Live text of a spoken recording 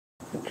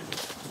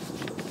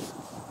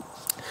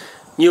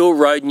Newell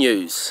Road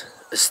News,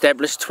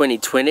 established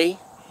 2020,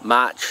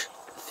 March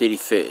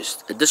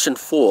 31st, edition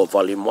 4,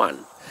 volume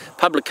 1.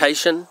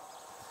 Publication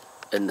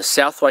in the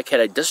South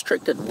Waikato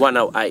District at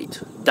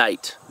 108,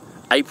 date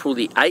April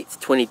the 8th,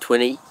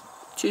 2020,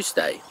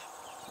 Tuesday.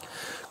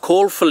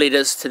 Call for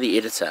letters to the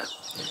editor.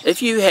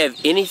 If you have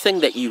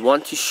anything that you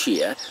want to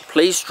share,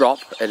 please drop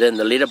it in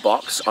the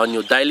letterbox on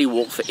your daily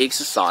walk for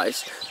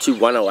exercise to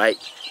 108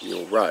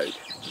 Newell Road.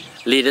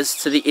 Letters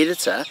to the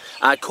editor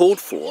are called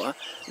for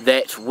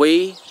that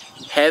we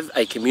have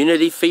a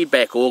community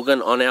feedback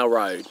organ on our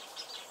road.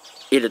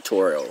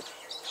 Editorial.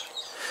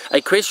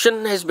 A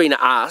question has been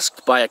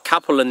asked by a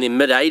couple in their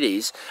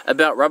mid-80s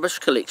about rubbish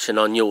collection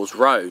on Newell's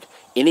Road.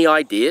 Any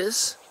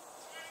ideas?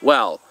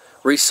 Well,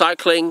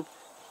 recycling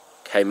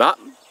came up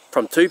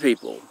from 2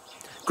 people,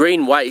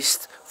 green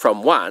waste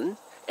from 1,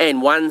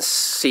 and 1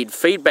 said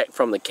feedback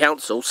from the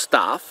council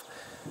staff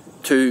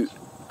to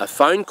a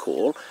phone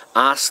call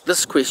asked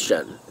this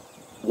question: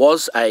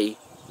 was a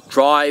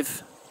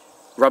drive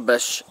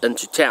rubbish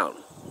into town?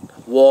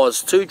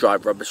 Was to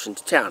drive rubbish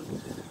into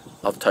town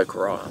of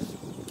Tokoroa.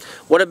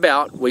 What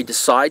about we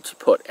decide to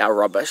put our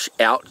rubbish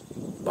out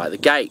by the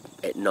gate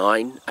at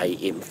 9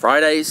 AM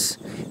Fridays,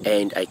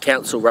 and a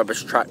council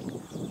rubbish truck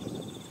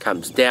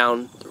comes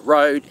down the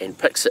road and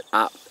picks it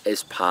up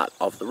as part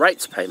of the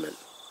rates payment?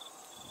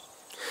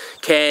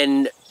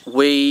 Can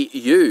we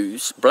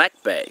use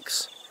black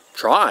bags?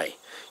 Try.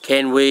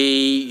 Can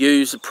we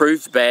use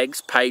approved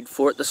bags paid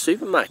for at the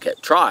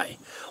supermarket? Try.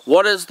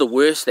 What is the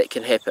worst that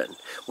can happen?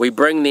 We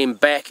bring them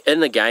back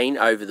in again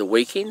over the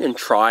weekend and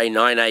try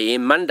 9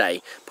 AM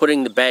Monday,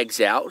 putting the bags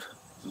out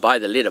by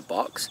the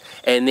letterbox,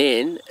 and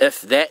then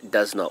if that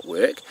does not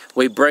work,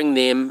 we bring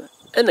them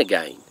in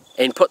again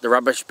and put the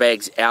rubbish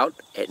bags out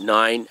at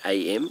 9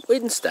 AM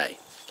Wednesday.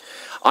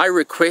 I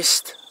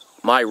request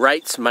my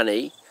rates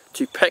money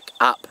to pick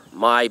up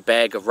my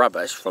bag of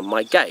rubbish from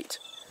my gate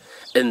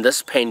in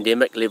this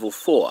pandemic level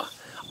 4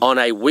 on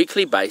a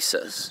weekly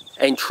basis,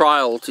 and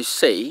trial to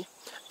see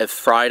if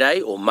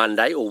Friday or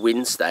Monday or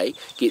Wednesday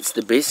gets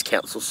the best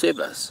council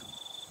service.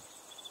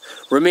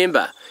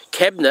 Remember,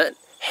 Cabinet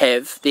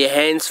have their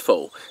hands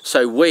full,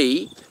 so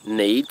we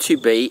need to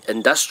be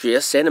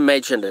industrious and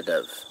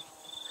imaginative.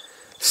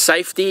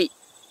 Safety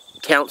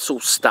council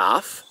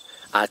staff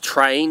are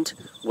trained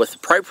with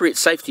appropriate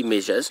safety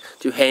measures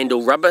to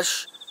handle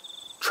rubbish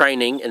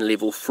training in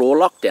level 4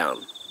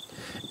 lockdown.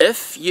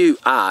 If you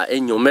are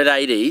in your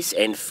mid-80s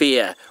and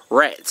fear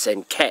rats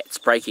and cats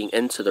breaking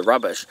into the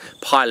rubbish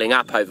piling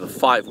up over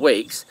 5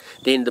 weeks,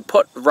 then to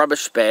put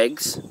rubbish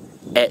bags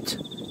at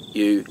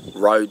you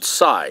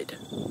roadside.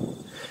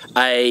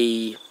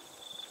 A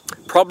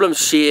problem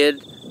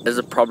shared is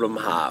a problem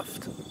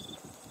halved.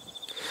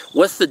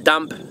 With the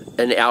dump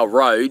in our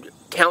road,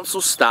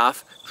 council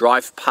staff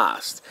drive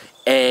past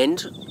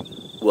and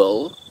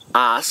will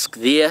ask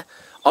their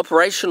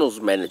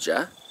operationals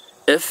manager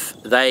if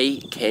they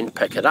can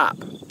pick it up.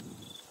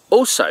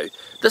 Also,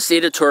 this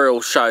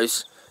editorial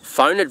shows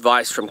phone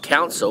advice from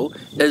council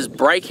is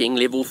breaking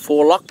level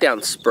 4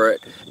 lockdown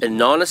spirit in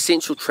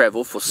non-essential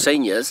travel for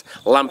seniors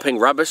lumping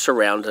rubbish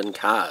around in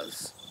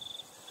cars.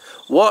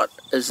 What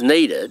is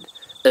needed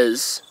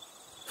is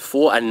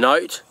for a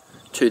note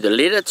to the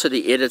letter to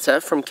the editor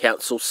from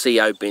Council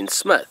CO Ben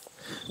Smith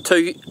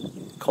to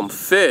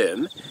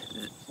confirm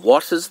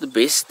what is the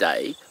best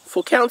day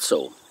for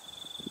council.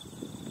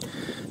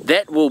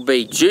 That will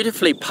be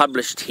dutifully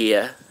published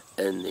here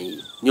in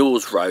the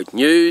Newell's Road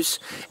News,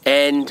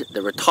 and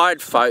the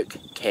retired folk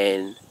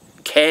can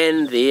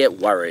their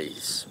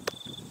worries.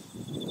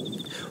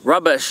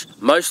 Rubbish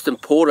most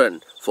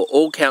important for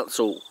all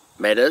council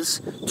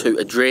matters to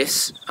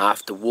address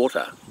after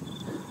water.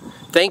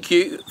 Thank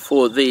you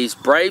for these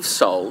brave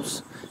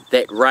souls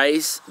that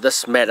raise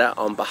this matter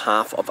on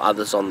behalf of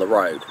others on the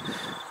road.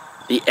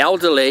 The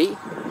elderly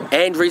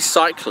and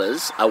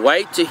recyclers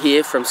await to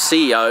hear from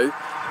CEO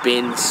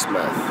Ben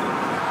Smith.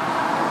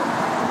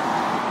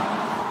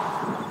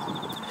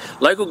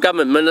 Local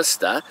Government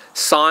Minister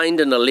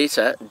signed in a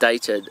letter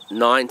dated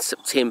 9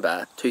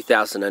 September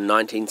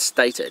 2019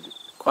 stated,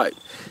 quote,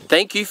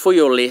 "Thank you for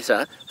your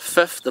letter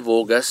 5th of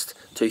August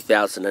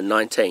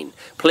 2019.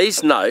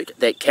 Please note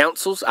that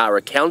councils are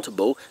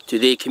accountable to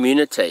their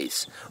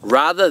communities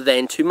rather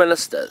than to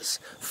ministers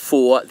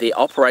for their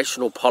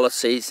operational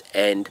policies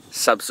and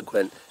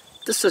subsequent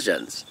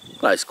decisions."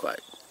 Close quote.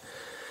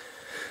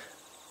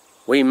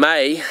 We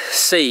may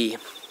see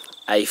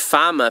a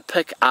farmer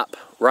pick up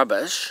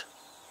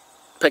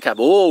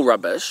all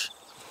rubbish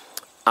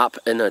up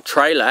in a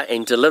trailer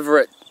and deliver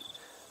it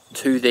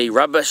to the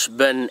rubbish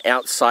bin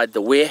outside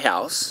the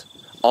warehouse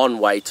on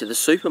way to the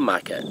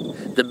supermarket.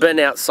 The bin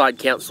outside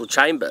council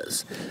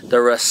chambers,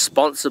 the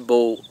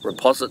responsible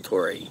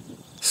repository.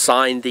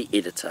 Signed, the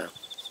editor.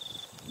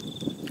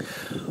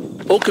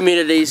 All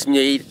communities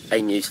need a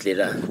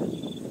newsletter.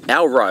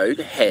 Our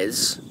road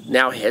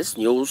now has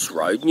Newell's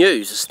Road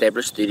News,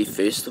 established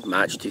 31st of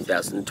March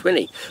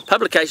 2020.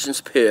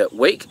 Publications per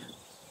week,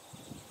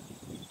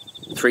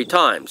 3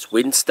 times,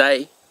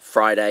 Wednesday,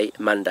 Friday,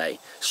 Monday.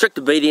 Strict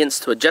obedience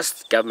to a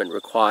just government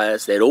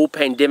requires that all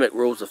pandemic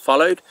rules are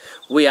followed.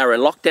 We are in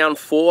lockdown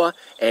 4,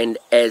 and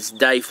as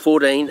day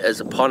 14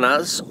 is upon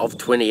us of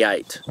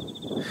 28.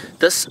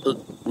 This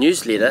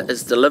newsletter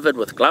is delivered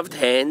with gloved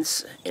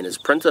hands and is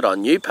printed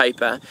on new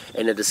paper,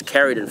 and it is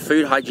carried in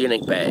food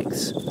hygienic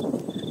bags.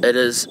 It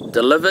is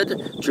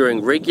delivered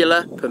during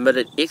regular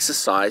permitted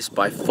exercise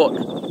by foot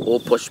or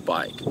push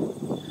bike.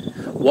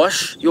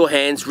 Wash your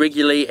hands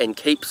regularly and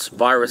keeps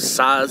virus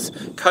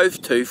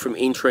SARS-CoV-2 from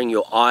entering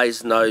your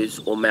eyes, nose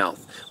or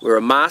mouth. Wear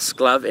a mask,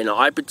 glove and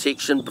eye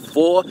protection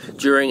before,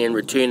 during and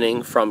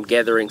returning from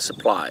gathering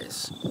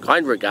supplies.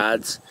 Kind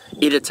regards,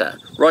 Editor,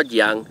 Rod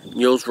Young,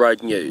 Newell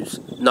Road News.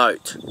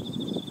 Note: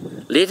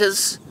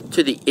 letters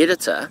to the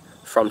editor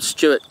from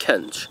Stuart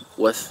Kinch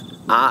with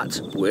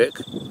artwork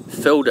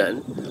filled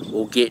in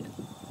will get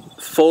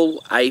full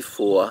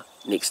A4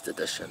 next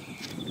edition.